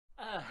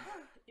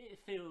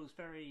feels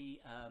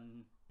very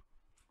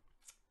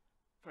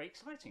very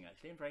exciting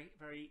actually, and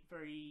very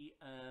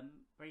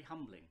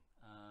humbling.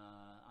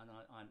 And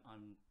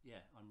I'm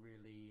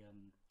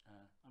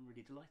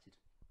really delighted.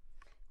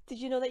 Did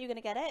you know that you were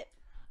going to get it?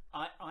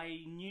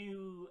 I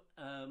knew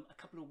a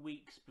couple of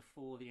weeks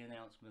before the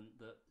announcement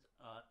that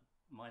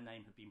my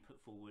name had been put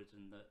forward,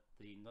 and that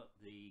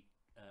the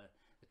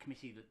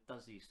committee that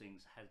does these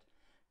things had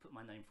put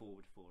my name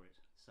forward for it.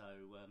 So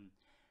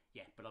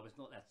yeah, but I was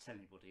not allowed to tell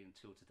anybody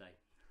until today.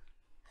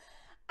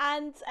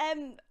 And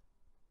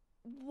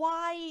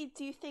why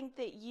do you think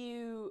that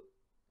you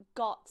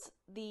got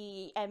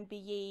the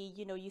MBE?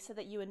 You know, you said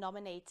that you were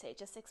nominated.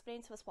 Just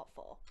explain to us what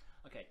for.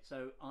 Okay,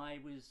 so I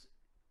was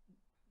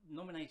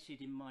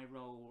nominated in my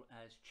role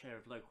as chair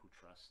of Local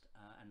Trust,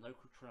 and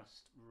Local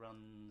Trust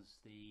runs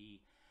the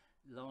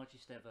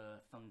largest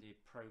ever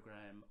funded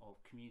programme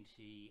of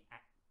community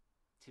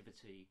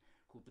activity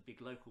called the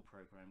Big Local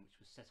Programme, which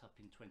was set up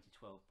in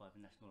 2012 by the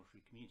National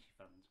Lottery Community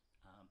Fund.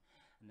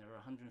 And there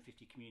are 150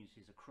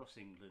 communities across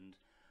England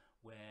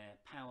where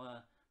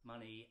power,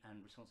 money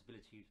and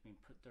responsibility has been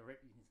put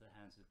directly into the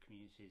hands of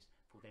communities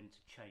for them to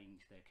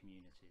change their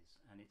communities.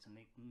 And it's an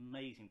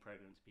amazing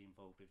programme to be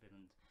involved with,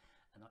 and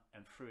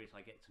through it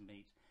I get to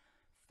meet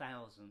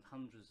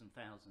hundreds and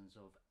thousands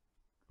of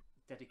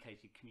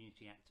dedicated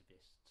community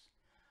activists.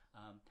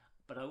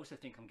 But I also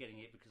think I'm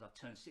getting it because I've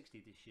turned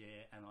 60 this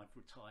year, and I've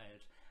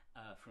retired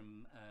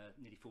from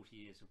nearly 40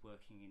 years of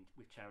working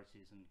with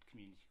charities and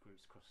community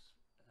groups across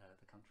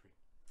the country.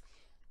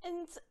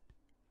 And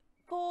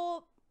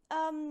for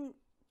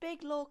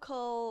Big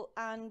Local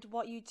and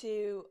what you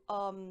do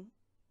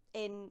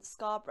in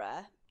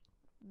Scarborough,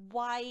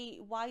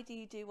 why do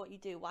you do what you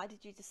do? Why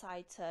did you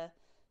decide to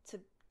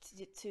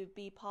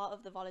be part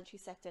of the voluntary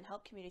sector and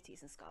help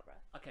communities in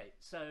Scarborough? Okay,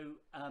 so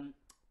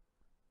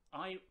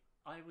I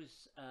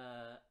was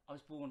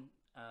born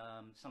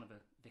son of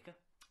a vicar,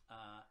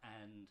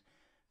 and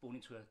born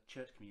into a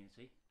church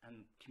community,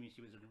 and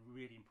community was a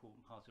really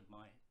important part of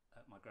my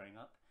growing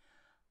up.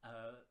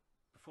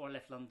 Before I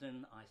left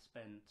London, I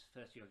spent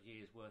 30 odd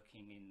years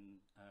working in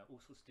all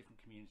sorts of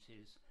different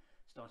communities,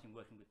 starting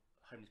working with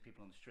homeless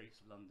people on the streets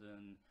of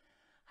London,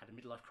 had a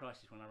midlife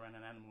crisis when I ran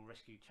an animal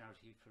rescue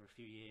charity for a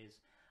few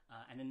years,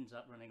 and ended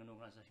up running an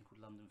organisation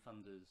called London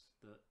Funders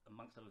that,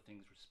 amongst other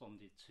things,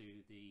 responded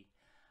to the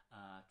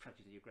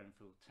tragedy of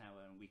Grenfell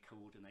Tower, and we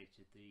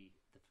coordinated the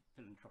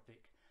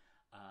philanthropic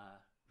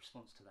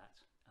response to that.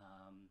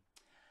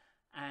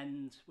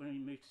 And when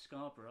we moved to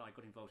Scarborough, I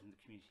got involved in the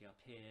community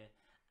up here,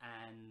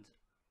 and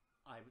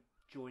I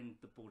joined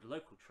the board of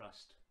Local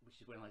Trust, which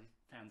is when I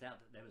found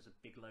out that there was a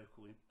Big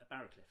Local at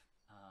Barrowcliff.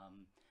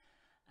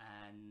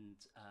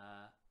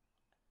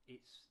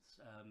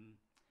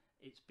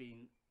 It's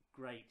been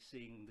great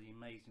seeing the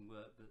amazing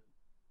work that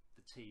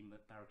the team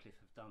at Barrowcliff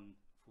have done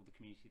for the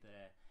community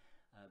there.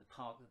 The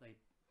park that they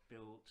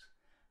built,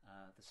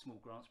 the small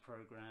grants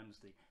programs,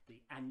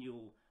 the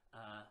annual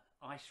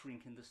ice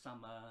rink in the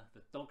summer,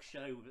 the dog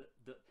show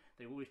that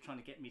they're always trying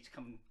to get me to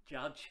come and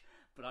judge,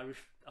 but I'm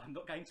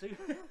not going to.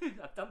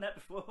 I've done that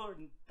before,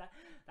 and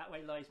that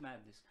way lies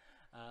madness.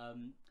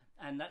 And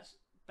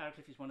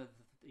Barrowcliff is one of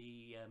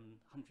the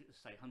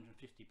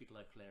 150 big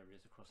local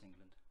areas across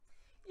England.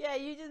 Yeah,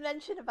 you just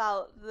mentioned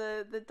about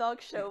the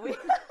dog show. We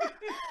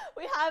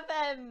have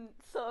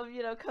sort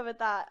of covered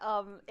that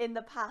in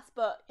the past,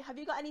 but have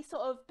you got any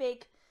sort of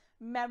big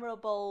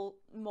memorable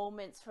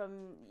moments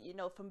from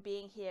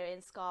being here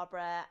in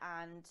Scarborough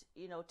and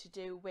to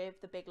do with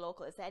the Big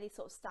Local? Is there any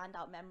sort of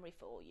standout memory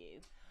for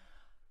you?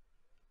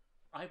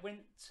 I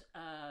went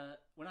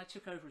when I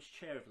took over as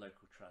chair of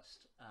Local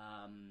Trust.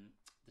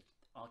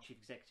 Our chief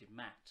executive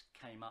Matt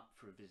came up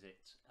for a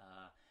visit,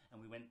 and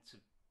we went to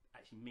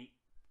actually meet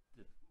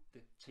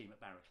the team at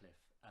Barrowcliff,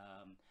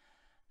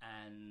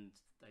 and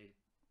they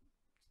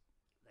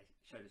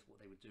showed us what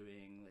they were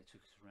doing. They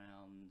took us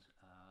around,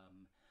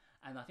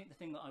 and I think the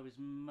thing that I was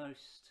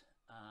most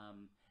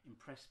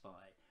impressed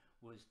by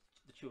was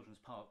the children's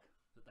park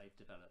that they've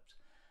developed,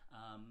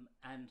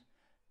 and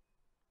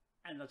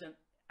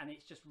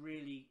it's just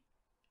really,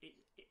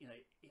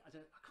 I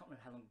can't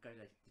remember how long ago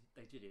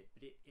they did it,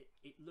 but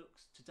it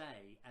looks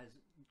today as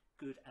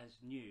good as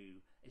new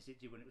as it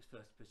did when it was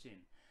first put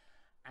in.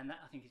 And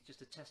that, I think, is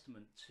just a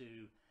testament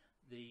to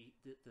the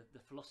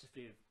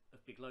philosophy of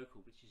Big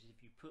Local, which is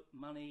if you put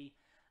money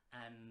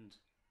and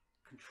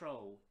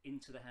control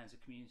into the hands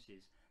of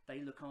communities,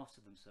 they look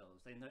after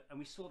themselves. They know, and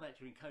we saw that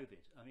during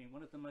COVID. I mean,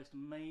 one of the most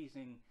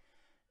amazing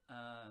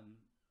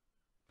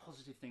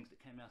positive things that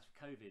came out of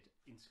COVID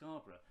in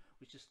Scarborough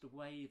was just the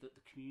way that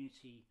the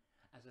community,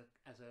 as a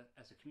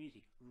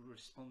community,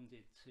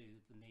 responded to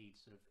the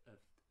needs of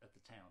the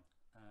town.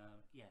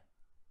 Yeah.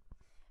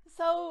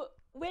 So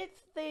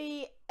with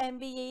the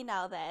MBE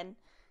now then,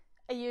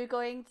 are you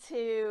going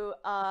to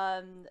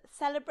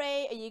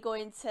celebrate? Are you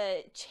going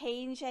to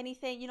change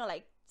anything?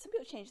 Like some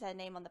people change their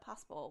name on the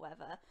passport or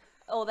whatever,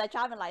 or their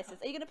driving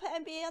license. Are you going to put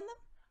MBE on them?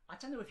 I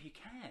don't know if you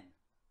can.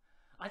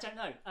 I don't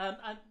know.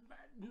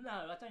 No,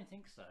 I don't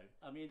think so.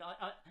 I mean,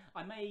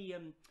 I may.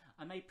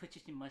 I may put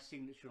it in my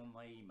signature on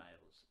my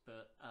emails,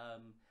 but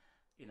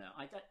you know,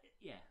 I don't.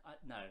 Yeah,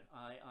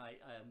 I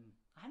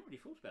hadn't really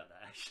thought about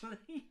that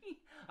actually.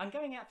 I'm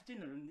going out for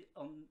dinner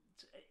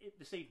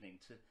this evening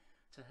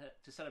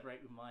to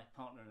celebrate with my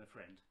partner and a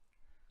friend.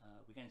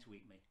 We're going to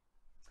eat me.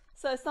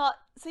 So it's not.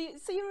 So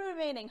you're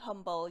remaining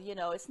humble. You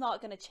know, it's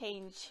not going to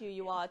change who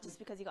you are just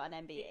because you got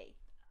an MBE.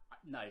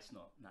 No, it's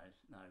not. No.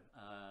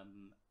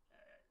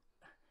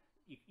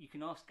 You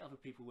can ask other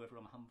people whether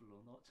I'm humble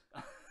or not.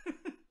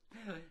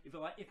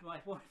 if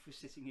my wife was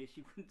sitting here,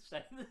 she wouldn't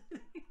say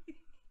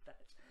that.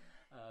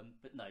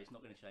 But no, it's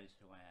not going to change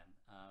who I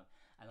am.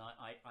 And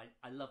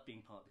I love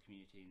being part of the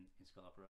community in Scarborough.